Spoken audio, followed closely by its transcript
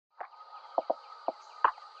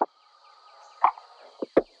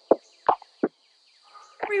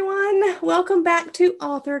everyone. Welcome back to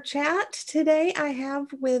Author Chat. Today I have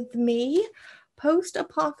with me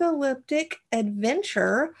post-apocalyptic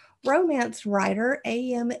adventure romance writer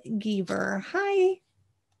A.M. Geever. Hi.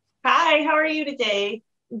 Hi, how are you today?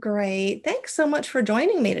 Great. Thanks so much for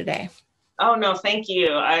joining me today. Oh, no, thank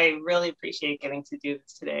you. I really appreciate getting to do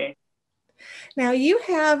this today. Now you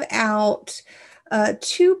have out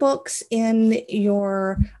two books in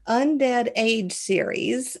your Undead Age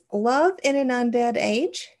series, Love in an Undead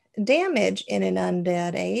Age, Damage in an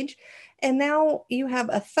Undead Age, and now you have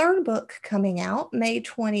a third book coming out May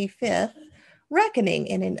 25th, Reckoning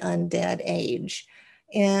in an Undead Age.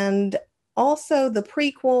 And also the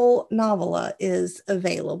prequel novella is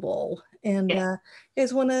available. And Yeah, you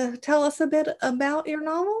guys want to tell us a bit about your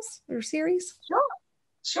novels or series? sure,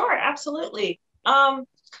 sure, absolutely.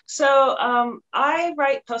 I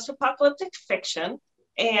write post-apocalyptic fiction,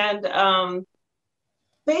 and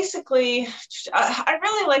basically, I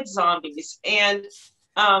really like zombies, and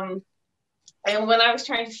when I was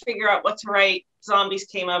trying to figure out what to write, zombies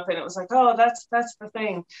came up, and it was like, oh, that's the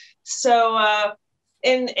thing. So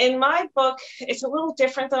in my book, it's a little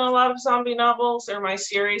different than a lot of zombie novels or my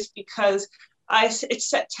series because it's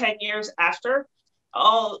set 10 years after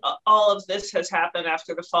all of this has happened,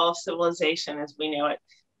 after the fall of civilization as we know it.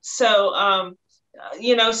 So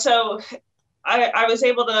so I was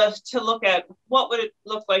able to look at what would it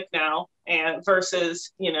look like now and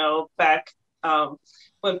versus back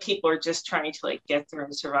when people are just trying to like get through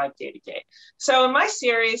and survive day to day. So in my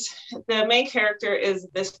series, the main character is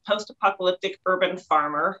this post-apocalyptic urban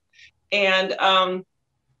farmer, and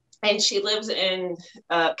she lives in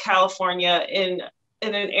California in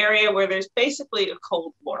an area where there's basically a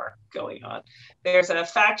Cold War going on. There's a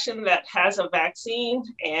faction that has a vaccine,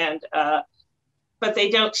 and but they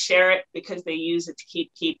don't share it because they use it to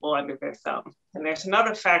keep people under their thumb. And there's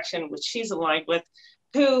another faction, which she's aligned with,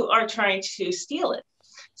 who are trying to steal it.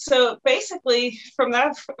 So basically,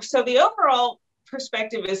 so the overall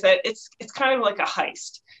perspective is that it's kind of like a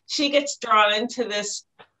heist. She gets drawn into this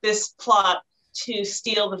plot to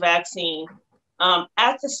steal the vaccine.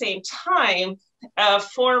 At the same time, a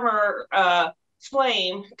former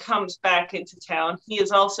Flame comes back into town. He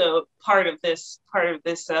is also part of this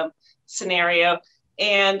scenario.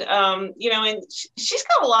 And and she's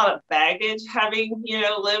got a lot of baggage, having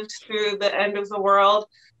lived through the end of the world.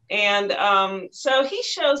 And so he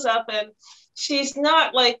shows up, and she's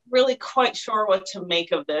not like really quite sure what to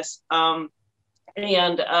make of this. So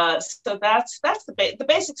that's the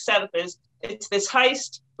basic setup is it's this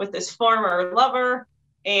heist with this former lover,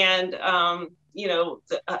 and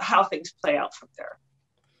how things play out from there.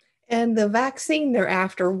 And the vaccine they're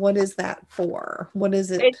after, what is that for? What is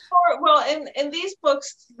it? It's for, well, in these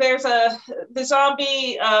books, the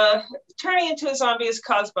zombie turning into a zombie is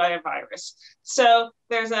caused by a virus. So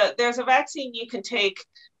there's a vaccine you can take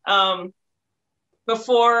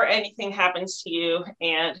before anything happens to you,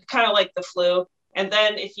 and kind of like the flu. And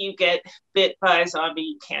then if you get bit by a zombie,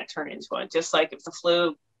 you can't turn into one. Just like if the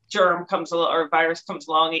flu germ comes along or virus comes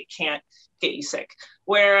along, it can't get you sick.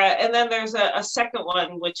 And then there's a second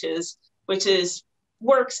one, which is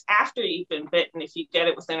works after you've been bitten if you get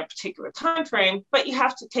it within a particular time frame, but you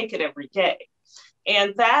have to take it every day.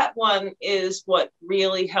 And that one is what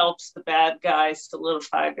really helps the bad guys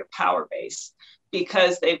solidify their power base,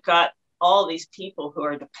 because they've got all these people who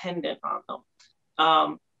are dependent on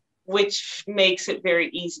them, which makes it very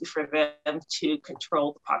easy for them to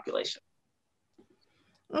control the population.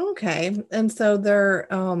 Okay. And so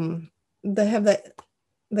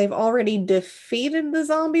they've already defeated the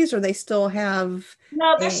zombies, or they still have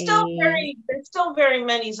No, a there's still very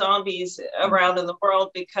many zombies around in the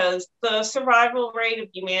world, because the survival rate of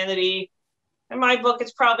humanity, in my book,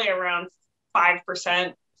 it's probably around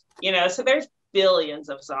 5%. So there's billions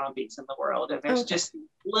of zombies in the world, and there's just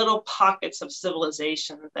little pockets of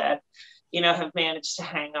civilization that have managed to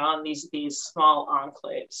hang on, these small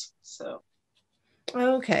enclaves. So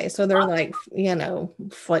okay, so they're like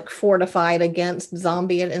fortified against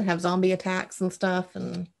zombie and have zombie attacks and stuff.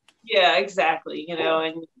 And yeah, exactly.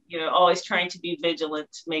 And always trying to be vigilant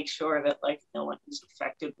to make sure that like no one who's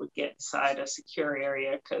infected would get inside a secure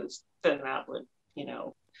area, because then that would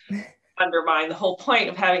undermine the whole point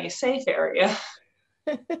of having a safe area.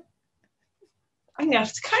 I know,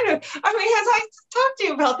 it's kind of, as I talk to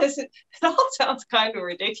you about this, it all sounds kind of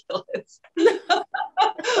ridiculous.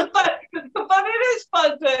 but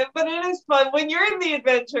it is fun when you're in the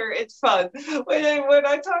adventure. It's fun when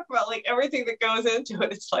I talk about like everything that goes into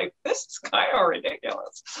it. It's like, this is kind of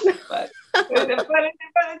ridiculous, but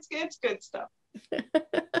it's good stuff.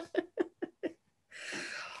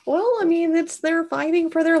 Well, I mean, they're fighting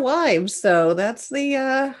for their lives, so that's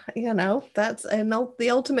the that's the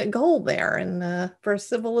ultimate goal there, and for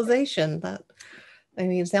civilization. That, I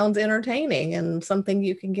mean, it sounds entertaining and something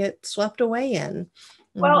you can get swept away in.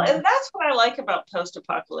 Well, and that's what I like about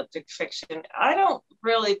post-apocalyptic fiction. I don't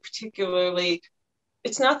really particularly,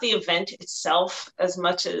 it's not the event itself as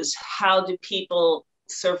much as how do people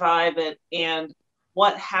survive it and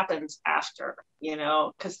what happens after,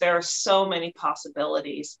 because there are so many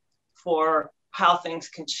possibilities for how things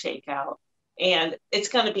can shake out. And it's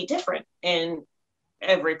going to be different in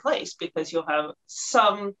every place because you'll have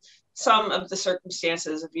some of the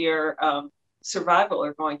circumstances of your survival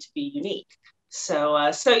are going to be unique. So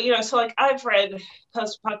like I've read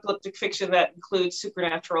post-apocalyptic fiction that includes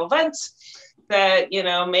supernatural events that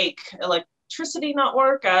make electricity not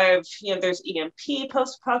work. There's EMP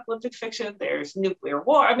post-apocalyptic fiction. There's nuclear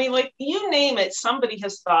war. I mean, like you name it, somebody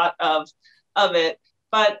has thought of it.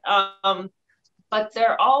 But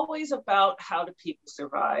they're always about how do people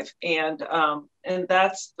survive, and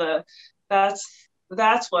that's what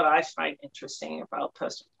I find interesting about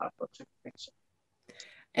post-apocalyptic fiction.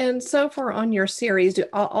 And so far on your series, do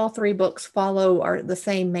all three books follow are the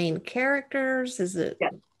same main characters? Is it?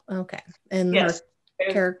 Yeah. Okay. And yes.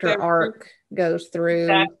 her character arc goes through.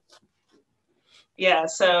 Exactly. Yeah.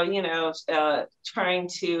 So, trying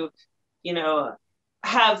to,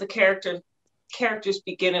 have the characters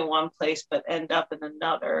begin in one place but end up in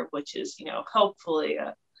another, which is, hopefully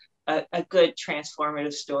a good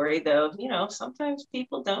transformative story, though, sometimes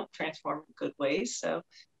people don't transform in good ways. So,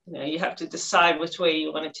 you have to decide which way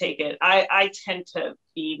you want to take it. I tend to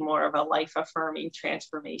be more of a life-affirming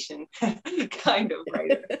transformation kind of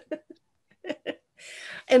writer.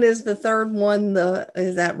 And is the third one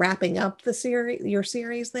is that wrapping up your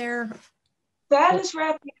series there? That is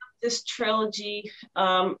wrapping up this trilogy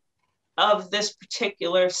of this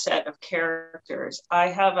particular set of characters. I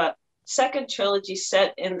have a second trilogy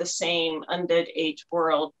set in the same Undead Age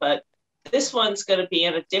world, but this one's going to be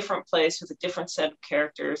in a different place with a different set of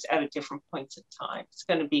characters at a different points in time. It's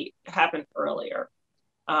going to happen earlier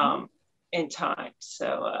in time.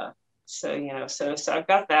 So I've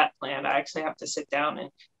got that planned. I actually have to sit down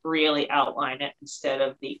and really outline it instead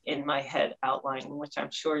of the in my head outline, which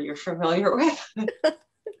I'm sure you're familiar with.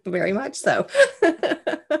 Very much so.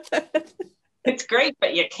 It's great,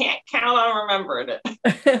 but you can't count on remembering it.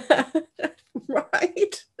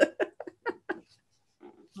 Right.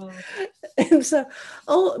 And so,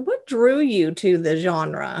 what drew you to the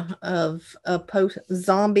genre of post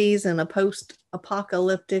zombies and a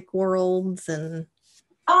post-apocalyptic worlds? And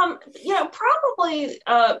probably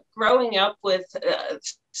growing up with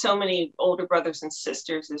so many older brothers and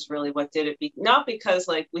sisters is really what did it. Not because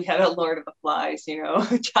like we had a Lord of the Flies,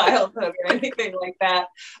 childhood or anything like that,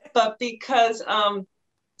 but because I'm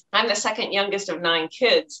the second youngest of 9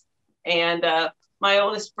 kids, and my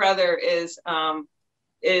oldest brother is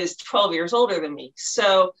 12 years older than me.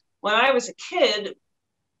 So when I was a kid,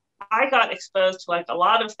 I got exposed to like a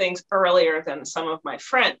lot of things earlier than some of my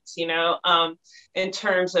friends,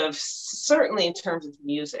 certainly in terms of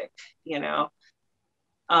music,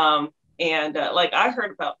 like I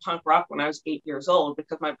heard about punk rock when I was 8 years old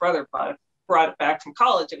because my brother brought it back from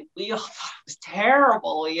college, and we all thought it was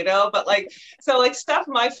terrible, but like, so like stuff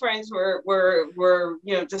my friends were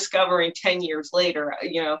discovering 10 years later,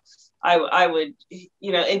 I would,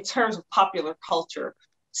 in terms of popular culture.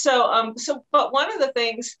 But one of the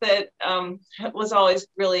things that was always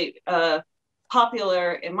really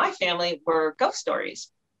popular in my family were ghost stories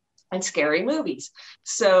and scary movies.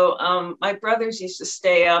 So my brothers used to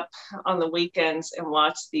stay up on the weekends and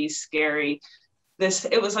watch these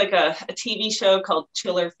it was like a TV show called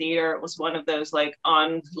Chiller Theater. It was one of those like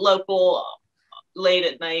on local late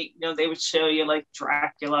at night, they would show you like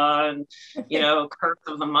Dracula and, Curse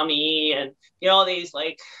of the Mummy and, all these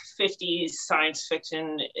like 50s science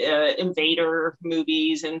fiction invader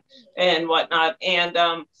movies and whatnot. And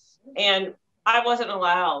I wasn't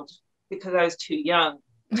allowed because I was too young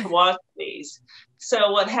to watch these.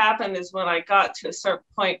 So what happened is when I got to a certain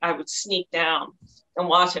point, I would sneak down and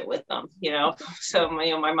watch it with them, So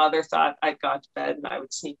my mother thought I'd gone to bed, and I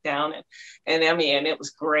would sneak down and it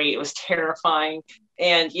was great. It was terrifying,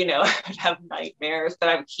 and I'd have nightmares, but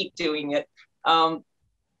I would keep doing it.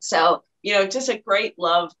 Just a great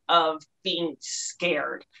love of being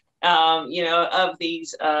scared, of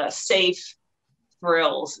these safe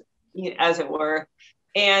thrills, as it were.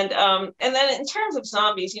 And then in terms of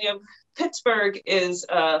zombies, Pittsburgh is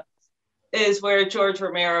where George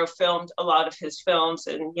Romero filmed a lot of his films,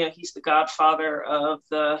 and he's the godfather of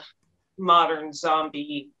the modern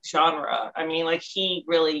zombie genre. I mean, like, he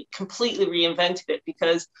really completely reinvented it,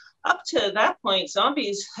 because up to that point,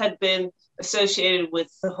 zombies had been associated with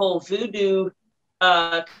the whole voodoo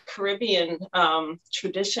Caribbean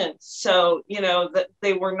tradition. So, you know, that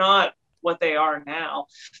they were not what they are now.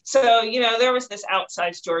 So, you know, there was this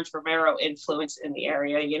outsized George Romero influence in the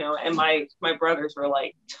area, you know, and my brothers were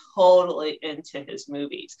like totally into his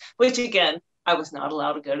movies, which again, I was not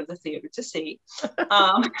allowed to go to the theater to see.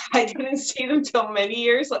 I didn't see them till many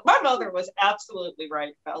years. My mother was absolutely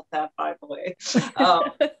right about that, by the way.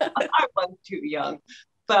 I was too young,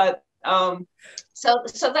 but so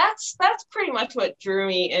that's pretty much what drew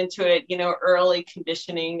me into it. You know, early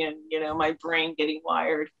conditioning, and you know, my brain getting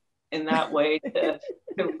wired in that way to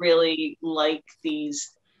really like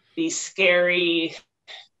these scary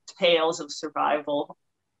tales of survival.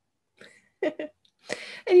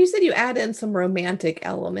 And you said you add in some romantic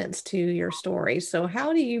elements to your story. So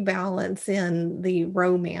how do you balance in the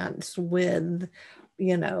romance with,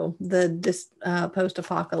 you know, the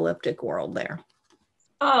post-apocalyptic world there?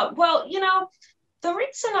 Well, you know, the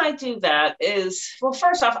reason I do that is, well,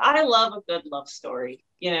 first off, I love a good love story,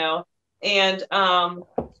 you know, and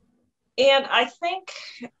I think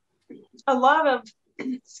a lot of,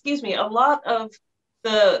 excuse me, a lot of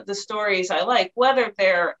the stories I like, whether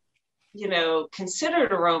they're, you know,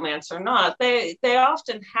 considered a romance or not, they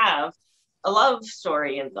often have a love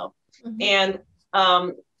story in them. Mm-hmm.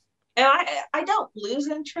 And I don't lose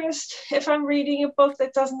interest if I'm reading a book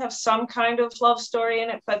that doesn't have some kind of love story in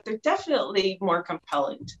it, but they're definitely more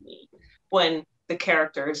compelling to me when the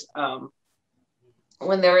characters,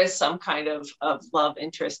 when there is some kind of love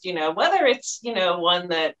interest, you know, whether it's, you know, one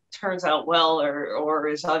that turns out well or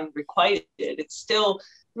is unrequited, it still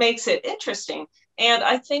makes it interesting. And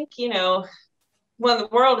I think, you know, when the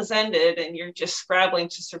world has ended and you're just scrabbling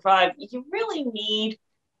to survive, you really need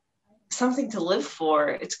something to live for.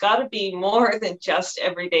 It's got to be more than just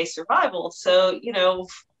everyday survival. So, you know,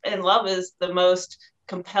 and love is the most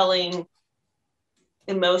compelling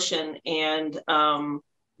emotion and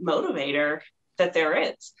motivator that there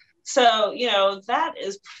is. So, you know, that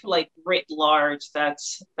is like writ large.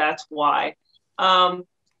 That's why.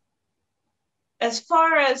 As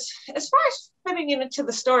far as fitting it into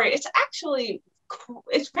the story,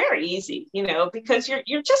 it's very easy, you know, because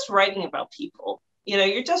you're just writing about people. You know,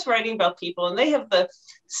 you're just writing about people, and they have the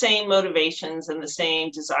same motivations and the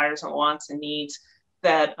same desires and wants and needs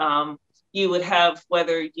that you would have,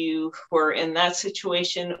 whether you were in that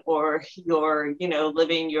situation or you're, you know,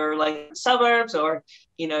 living your life in the suburbs, or,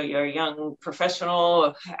 you know, you're a young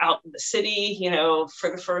professional out in the city, you know,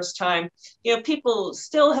 for the first time. You know, people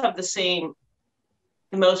still have the same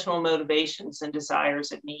emotional motivations and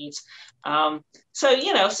desires and needs. So,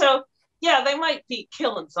 you know, so yeah, they might be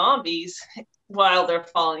killing zombies while they're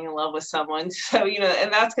falling in love with someone. So, you know,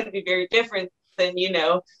 and that's going to be very different than, you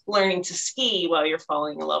know, learning to ski while you're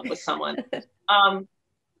falling in love with someone.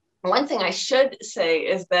 One thing I should say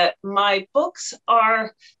is that my books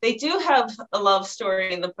they do have a love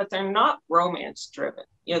story in them, but they're not romance driven.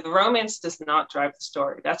 You know, the romance does not drive the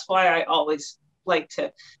story. That's why I always like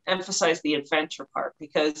to emphasize the adventure part,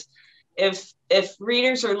 because if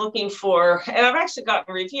readers are looking for, and I've actually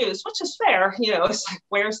gotten reviews, which is fair, you know, it's like,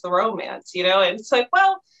 where's the romance, you know? And it's like,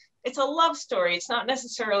 well, it's a love story. It's not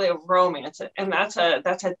necessarily a romance. And that's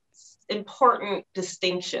a important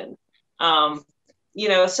distinction. You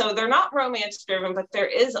know, so they're not romance driven, but there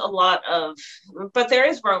is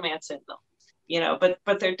romance in them, you know,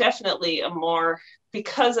 but they're definitely a more,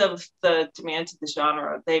 because of the demand of the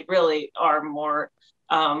genre, they really are more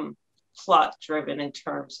plot driven in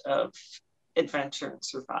terms of adventure and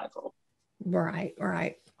survival. Right.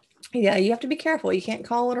 Yeah, you have to be careful. You can't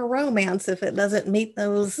call it a romance if it doesn't meet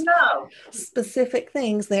those specific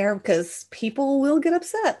things there, because people will get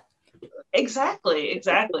upset. Exactly.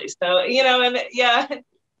 So, you know, and yeah,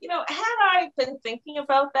 you know, had I been thinking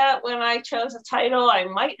about that when I chose a title, I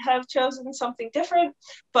might have chosen something different,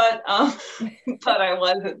 but but I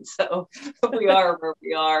wasn't. So we are where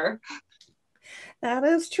we are. That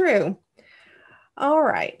is true. All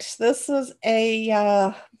right. This is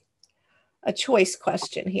a choice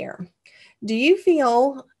question here. Do you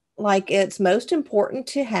feel like it's most important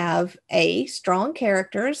to have A, strong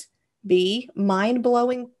characters, B,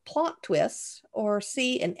 mind-blowing plot twists, or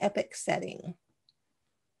C, an epic setting?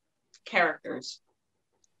 Characters.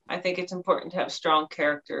 I think it's important to have strong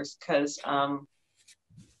characters, because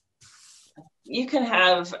you can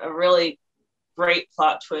have a really great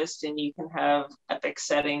plot twist and you can have epic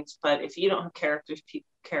settings, but if you don't have characters people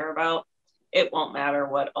care about, it won't matter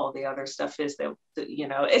what all the other stuff is. That, you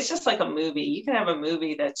know, it's just like a movie. You can have a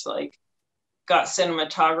movie that's like got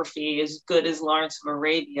cinematography as good as Lawrence of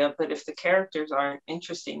Arabia, but if the characters aren't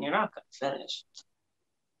interesting, you're not going to finish.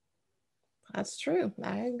 That's true.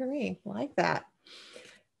 I agree. Like that.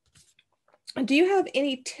 Do you have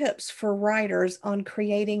any tips for writers on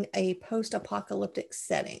creating a post-apocalyptic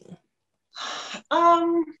setting?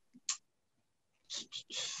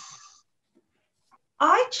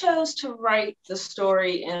 I chose to write the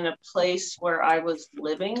story in a place where I was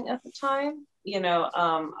living at the time.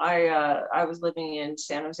 I was living in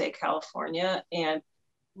San Jose, California, and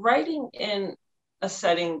writing in a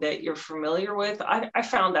setting that you're familiar with, I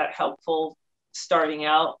found that helpful starting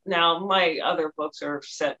out. Now, my other books are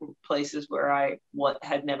set in places where I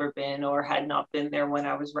had never been or had not been there when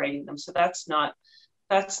I was writing them. So it's not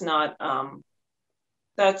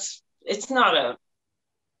a,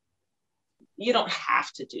 you don't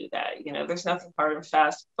have to do that. There's nothing hard and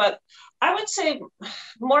fast, but I would say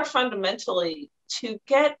more fundamentally, to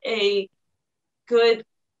get a good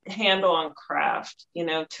handle on craft,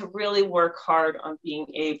 to really work hard on being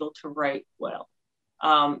able to write well,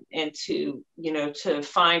 and to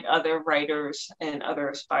find other writers and other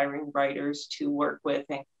aspiring writers to work with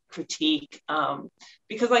and critique,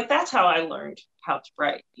 because that's how I learned how to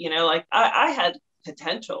write. I had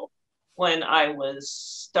potential when I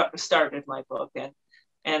was started my book, and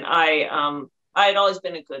I had always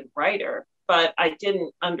been a good writer, but I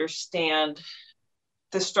didn't understand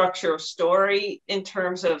the structure of story in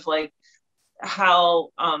terms of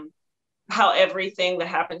how everything that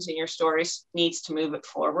happens in your story needs to move it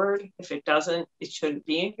forward. If it doesn't, it shouldn't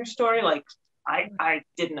be in your story. I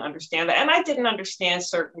didn't understand that, and I didn't understand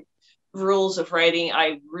certain rules of writing.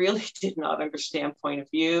 I really did not understand point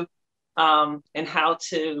of view, and how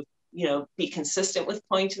to be consistent with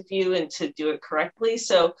point of view and to do it correctly.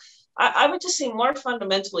 So I would just say more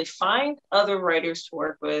fundamentally, find other writers to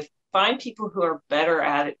work with, find people who are better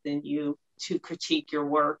at it than you to critique your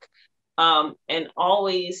work, and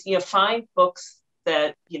always find books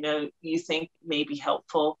that you think may be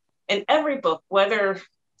helpful. And every book I've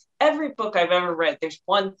ever read, there's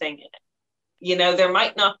one thing in it. There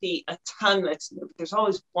might not be a ton that's new, but there's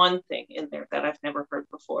always one thing in there that I've never heard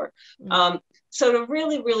before. Mm-hmm. So to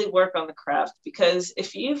really, really work on the craft, because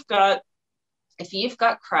if you've got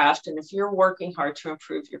craft, and if you're working hard to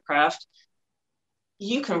improve your craft,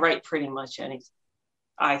 you can write pretty much anything,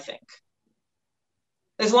 I think,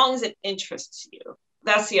 as long as it interests you.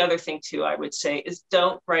 That's the other thing too, I would say, is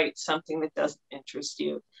don't write something that doesn't interest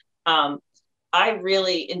you. I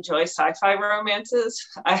really enjoy sci-fi romances.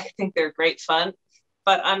 I think they're great fun,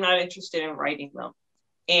 but I'm not interested in writing them.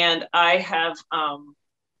 And I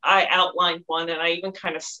outlined one, and I even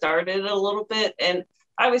kind of started a little bit, and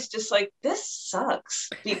I was just like, this sucks,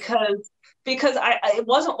 because it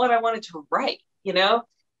wasn't what I wanted to write,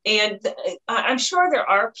 and I'm sure there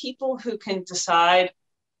are people who can decide,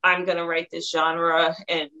 I'm going to write this genre,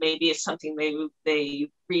 and maybe it's something they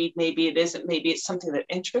read, maybe it isn't, maybe it's something that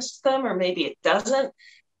interests them, or maybe it doesn't,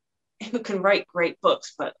 who can write great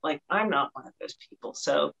books, but I'm not one of those people.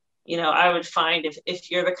 So, I would find if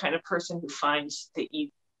you're the kind of person who finds that you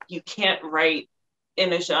can't write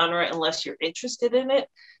in a genre unless you're interested in it,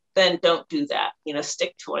 then don't do that.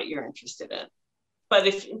 Stick to what you're interested in. But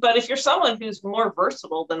if you're someone who's more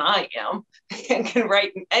versatile than I am and can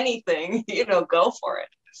write anything, go for it.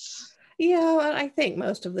 Yeah, I think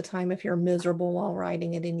most of the time, if you're miserable while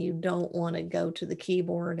writing it and you don't want to go to the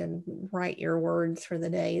keyboard and write your words for the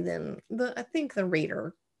day, then I think the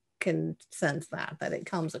reader can sense that it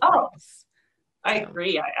comes across. I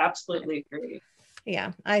agree. I absolutely agree.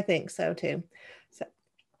 Yeah, I think so too. So,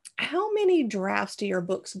 how many drafts do your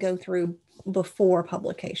books go through before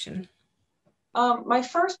publication? My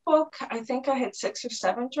first book, I think I had 6 or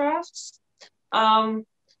 7 drafts,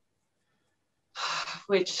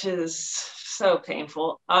 which is so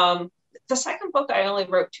painful. The second book, I only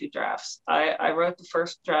wrote 2 drafts. I wrote the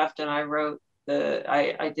first draft, and I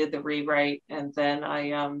did the rewrite, and then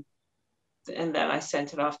I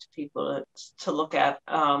sent it off to people to look at.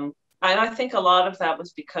 And I think a lot of that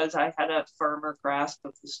was because I had a firmer grasp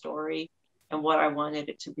of the story and what I wanted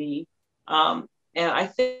it to be. And I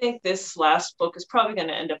think this last book is probably going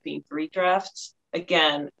to end up being 3 drafts.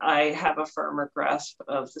 Again, I have a firmer grasp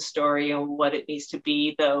of the story and what it needs to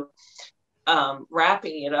be, though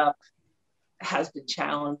wrapping it up has been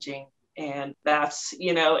challenging. And that's,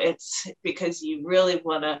 it's because I really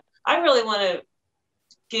want to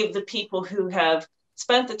give the people who have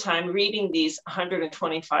spent the time reading these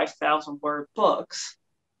 125,000 word books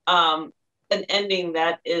an ending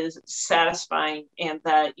that is satisfying, and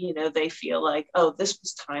that they feel like, oh, this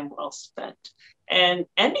was time well spent. And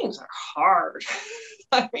endings are hard.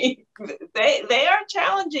 I mean, they are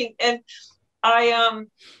challenging, and I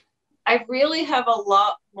really have a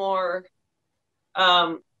lot more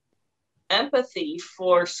empathy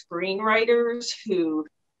for screenwriters who,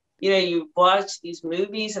 you watch these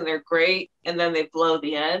movies and they're great and then they blow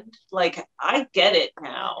the end. Like, I get it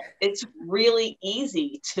now. It's really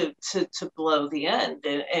easy to blow the end,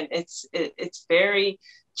 and it's very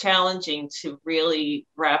challenging to really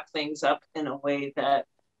wrap things up in a way that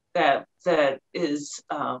is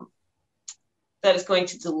that is going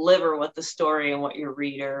to deliver what the story and what your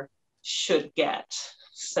reader should get.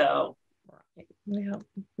 So yeah,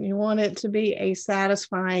 you want it to be a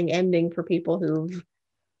satisfying ending for people who've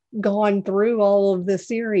gone through all of the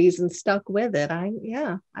series and stuck with it.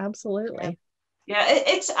 Yeah, absolutely. Yeah,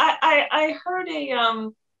 I heard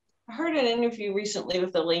an interview recently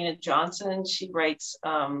with Elena Johnson. She writes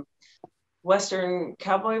Western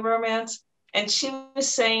cowboy romance, and she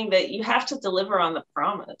was saying that you have to deliver on the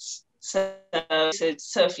promise. So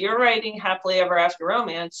if you're writing happily ever after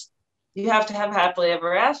romance, you have to have happily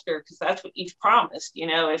ever after, because that's what you've promised.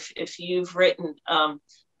 If you've written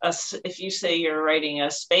if you say you're writing a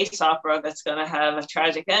space opera that's going to have a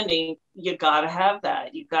tragic ending, you got to have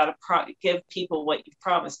that. You got to give people what you've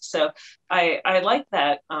promised. So I like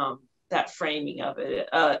that that framing of it.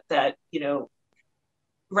 That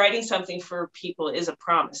writing something for people is a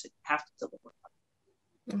promise that you have to deliver.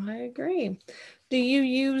 I agree. Do you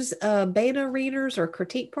use beta readers or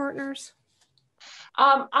critique partners?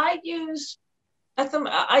 I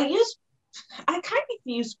kind of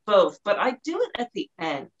use both, but I do it at the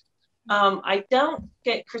end. I don't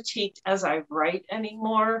get critiqued as I write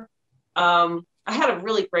anymore. I had a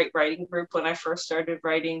really great writing group when I first started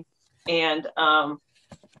writing, and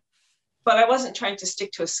but I wasn't trying to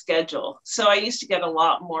stick to a schedule. So I used to get a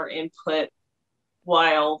lot more input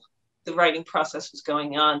while the writing process was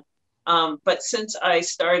going on. But since I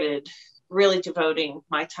started really devoting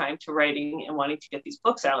my time to writing and wanting to get these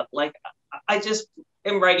books out, like, I just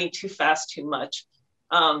am writing too fast, too much,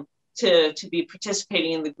 to be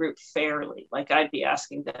participating in the group fairly. Like, I'd be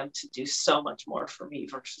asking them to do so much more for me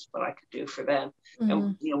versus what I could do for them.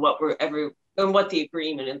 And what the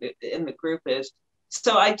agreement in the group is.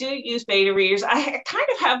 So I do use beta readers. I kind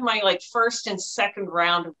of have my first and second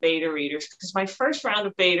round of beta readers, because my first round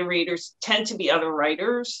of beta readers tend to be other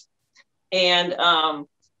writers and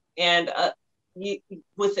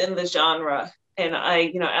within the genre, and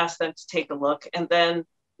I ask them to take a look, and then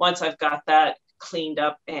once I've got that cleaned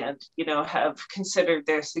up and have considered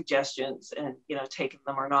their suggestions and taken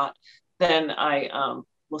them or not, then I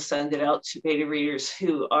will send it out to beta readers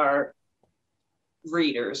who are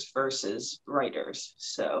readers versus writers.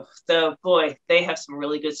 So boy, they have some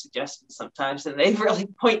really good suggestions sometimes, and they really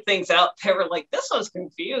point things out. They were like, this was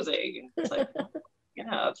confusing. It's like,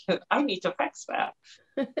 I need to fix that.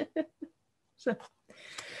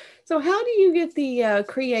 So how do you get the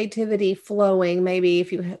creativity flowing? Maybe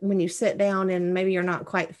when you sit down and maybe you're not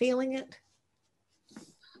quite feeling it.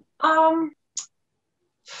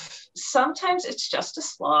 Sometimes it's just a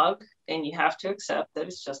slog, and you have to accept that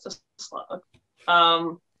it's just a slog.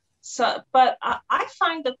 But I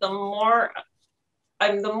find that the more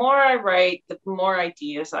I write, the more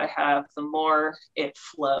ideas I have, the more it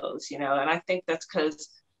flows, and I think that's because,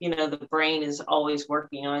 the brain is always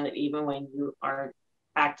working on it, even when you aren't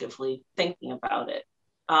actively thinking about it.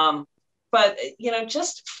 But,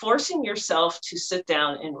 just forcing yourself to sit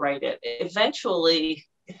down and write it, eventually,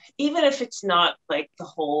 even if it's not like the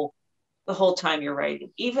whole time you're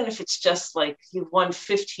writing, even if it's just like you've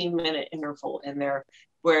 15-minute interval in there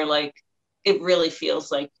where it really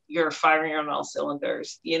feels like you're firing on all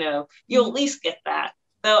cylinders, you'll at least get that.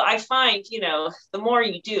 Though I find, the more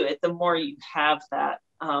you do it, the more you have that.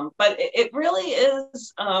 But it really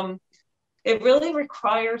is, it really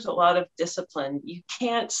requires a lot of discipline. You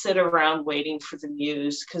can't sit around waiting for the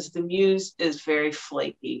muse, because the muse is very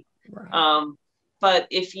flaky. Right. But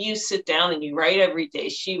if you sit down and you write every day,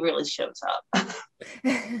 she really shows up.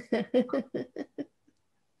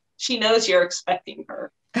 She knows you're expecting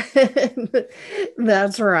her.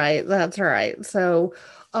 That's right. That's right. So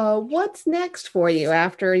what's next for you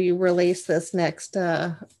after you release this next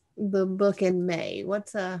the book in May?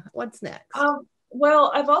 What's next?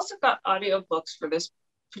 Well, I've also got audiobooks for this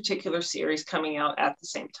particular series coming out at the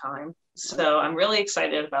same time. So I'm really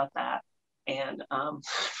excited about that, and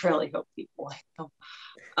really hope people like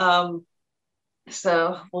them.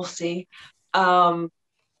 So we'll see. And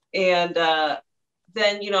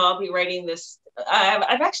then, I'll be writing this.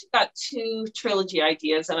 I've actually got 2 trilogy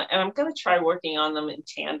ideas, and I'm going to try working on them in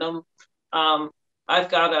tandem. I've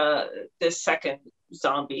got this second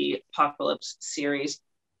zombie apocalypse series,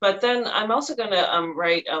 but then I'm also going to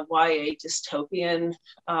write a YA dystopian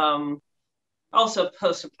also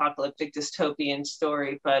post-apocalyptic dystopian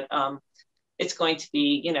story, but it's going to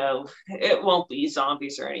be, it won't be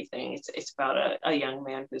zombies or anything. It's about a young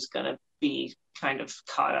man who's going to be kind of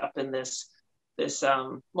caught up in this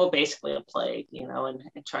basically a plague, and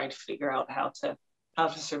trying to figure out how to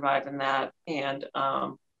survive in that. And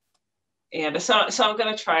so I'm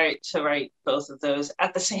going to try to write both of those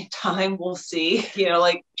at the same time. We'll see,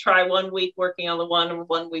 like try 1 week working on the one and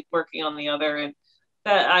 1 week working on the other, and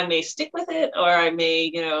that I may stick with it, or I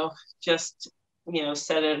may, just,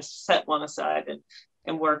 set one aside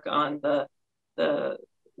and work on the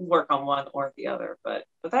work on one or the other. But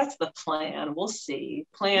that's the plan. We'll see.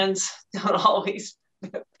 Plans don't always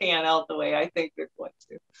pan out the way I think they're going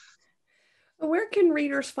to. Where can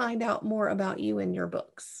readers find out more about you and your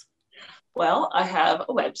books? Well, I have a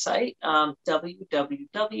website,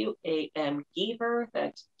 www.amgeever,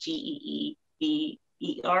 that's Geeber,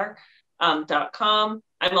 .com.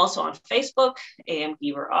 I'm also on Facebook, AM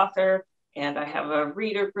Geever Author, and I have a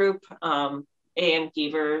reader group, AM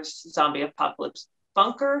Geever's Zombie Apocalypse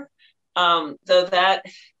Bunker. Though that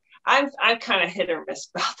I'm kind of hit or miss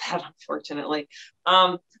about that, unfortunately.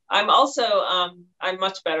 I'm also I'm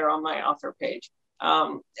much better on my author page.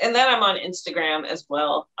 And then I'm on Instagram as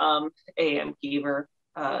well, AM Geever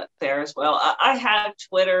there as well. I have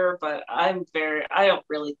Twitter, but I don't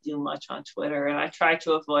really do much on Twitter, and I try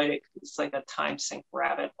to avoid it because it's like a time sink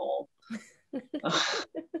rabbit hole.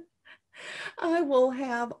 I will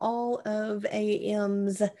have all of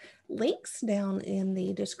AM's links down in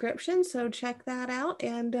the description, so check that out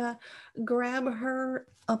and grab her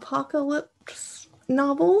Apocalypse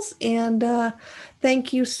novels. And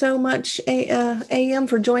thank you so much, AM,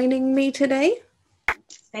 for joining me today.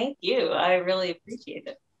 Thank you. I really appreciate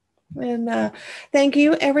it. And thank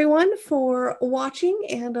you, everyone, for watching,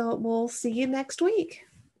 and we'll see you next week.